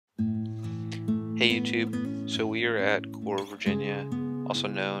Hey YouTube, so we are at Gore, Virginia, also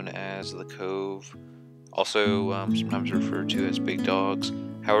known as the Cove, also sometimes referred to as Big Dogs.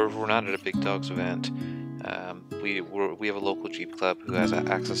 However, we're not at a Big Dogs event. We have a local Jeep club who has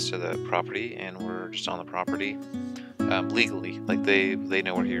access to the property, and we're just on the property legally. Like they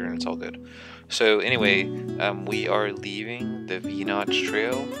know we're here and it's all good. So anyway, we are leaving the V-Notch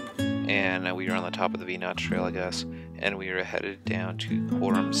Trail, and we are on the top of the V-Notch Trail, I guess, and we are headed down to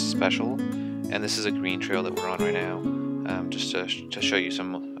Corum's Special. And this is a green trail that we're on right now, just to show you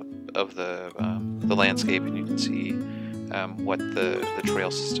some of the landscape, and you can see what the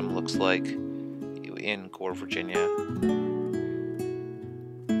trail system looks like in Gore, Virginia.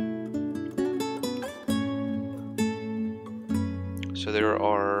 So there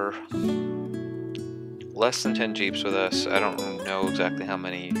are less than 10 Jeeps with us. I don't know exactly how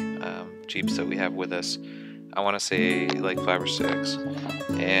many Jeeps that we have with us. I want to say like 5 or 6,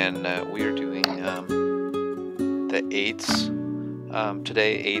 and we are doing the 8s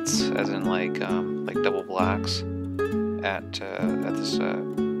today. 8s, as in like double blacks, at this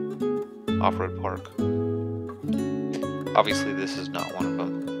off-road park. Obviously, this is not one of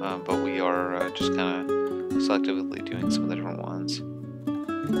them, but we are just kind of selectively doing some of the different ones.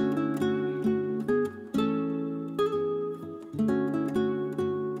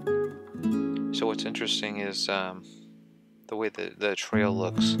 So what's interesting is the way the trail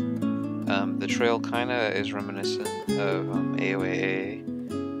looks. The trail kind of is reminiscent of AOAA.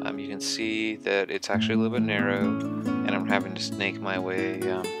 You can see that it's actually a little bit narrow, and I'm having to snake my way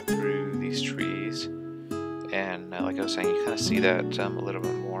through these trees. And like I was saying, you kind of see that a little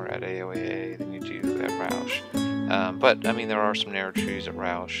bit more at AOAA than you do at Roush. But I mean, there are some narrow trees at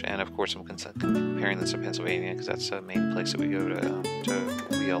Roush, and of course I'm comparing this to Pennsylvania because that's the main place that we go to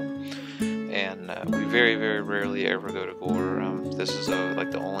wheel. And we very, very rarely ever go to Gore. This is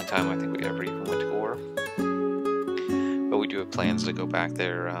like the only time I think we ever even went to Gore. But we do have plans to go back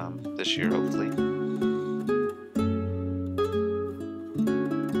there this year, hopefully.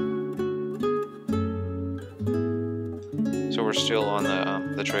 So we're still on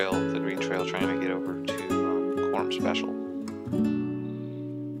the trail, the green trail, trying to get over to Corum Special.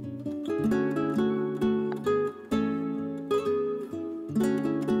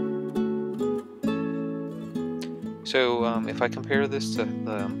 So if I compare this to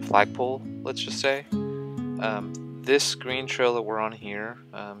the flagpole, let's just say, this green trail that we're on here,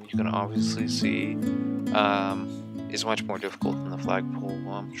 you can obviously see is much more difficult than the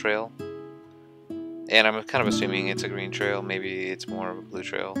flagpole trail. And I'm kind of assuming it's a green trail, maybe it's more of a blue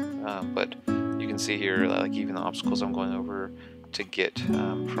trail, but you can see here, like even the obstacles I'm going over to get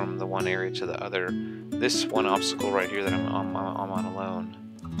from the one area to the other. This one obstacle right here that I'm on alone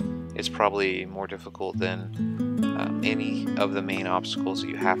is probably more difficult than any of the main obstacles that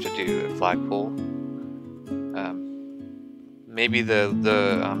you have to do at flagpole. Maybe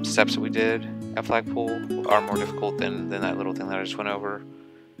the steps that we did at flagpole are more difficult than that little thing that I just went over,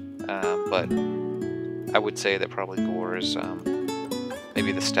 but I would say that probably Gore is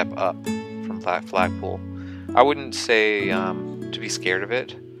maybe the step up from flagpole. I wouldn't say to be scared of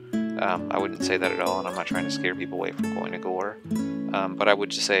it. I wouldn't say that at all, and I'm not trying to scare people away from going to Gore. But I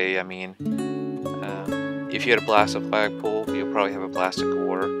would just say, I mean, if you had a blast at flagpole, you'll probably have a blast at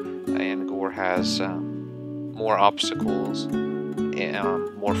Gore, and Gore has more obstacles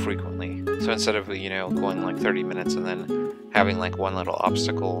more frequently. So instead of going like 30 minutes and then having like one little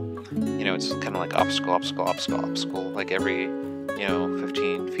obstacle, it's kind of like obstacle. Like every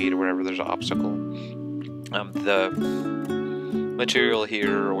 15 feet or whatever, there's an obstacle. The material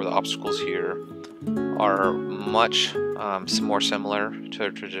here, or the obstacles here, are much more similar to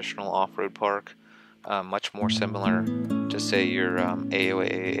a traditional off-road park, much more similar to say your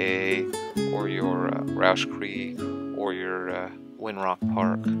AOAA or your Roush Creek or your Windrock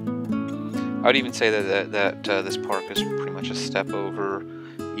Park. I would even say that this park is pretty much a step over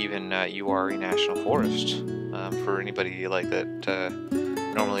even Uwharrie National Forest. For anybody like that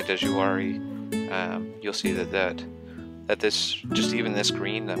normally does Uwharrie, you'll see that this, just even this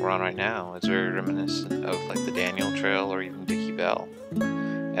green that we're on right now, is very reminiscent of like the Daniel Trail or even Dickey Bell.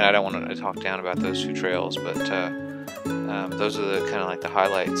 And I don't want to talk down about those two trails, but those are the kind of like the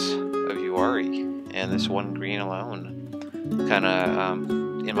highlights of Uwharrie. And this one green alone kind of,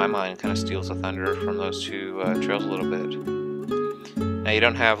 in my mind, kind of steals the thunder from those two trails a little bit. Now you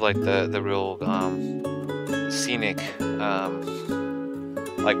don't have like the real scenic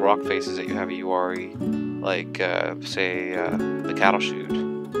like rock faces that you have at Uwharrie, like say the cattle chute.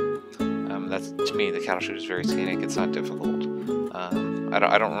 That's, to me, the cattle chute is very scenic. It's not difficult.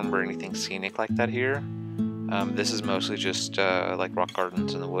 I don't remember anything scenic like that here. This is mostly just like rock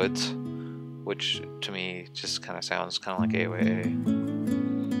gardens in the woods, which to me just kind of sounds kind of like AOA.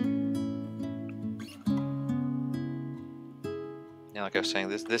 Now, like I was saying,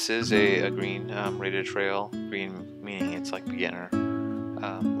 this is a green rated trail. Green meaning it's like beginner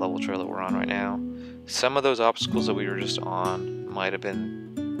level trail that we're on right now. Some of those obstacles that we were just on might have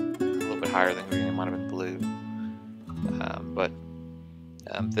been a little bit higher than green. It might have been blue. But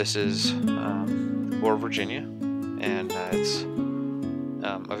this is Gore, Virginia, and it's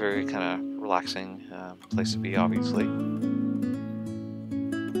a very kind of relaxing place to be, obviously.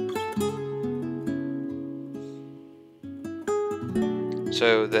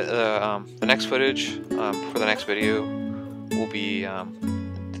 So the next footage for the next video will be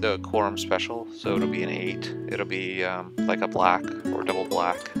the Corum special. So it'll be an 8. It'll be like a black or double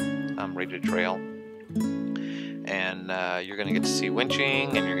black rated trail, and you're gonna get to see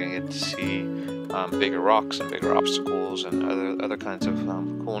winching, and you're gonna get to see bigger rocks and bigger obstacles and other kinds of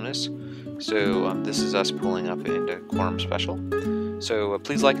coolness. So this is us pulling up into Corum special. So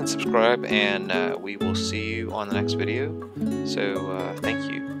please like and subscribe, and we will see you on the next video. So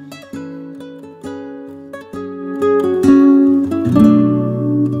thank you.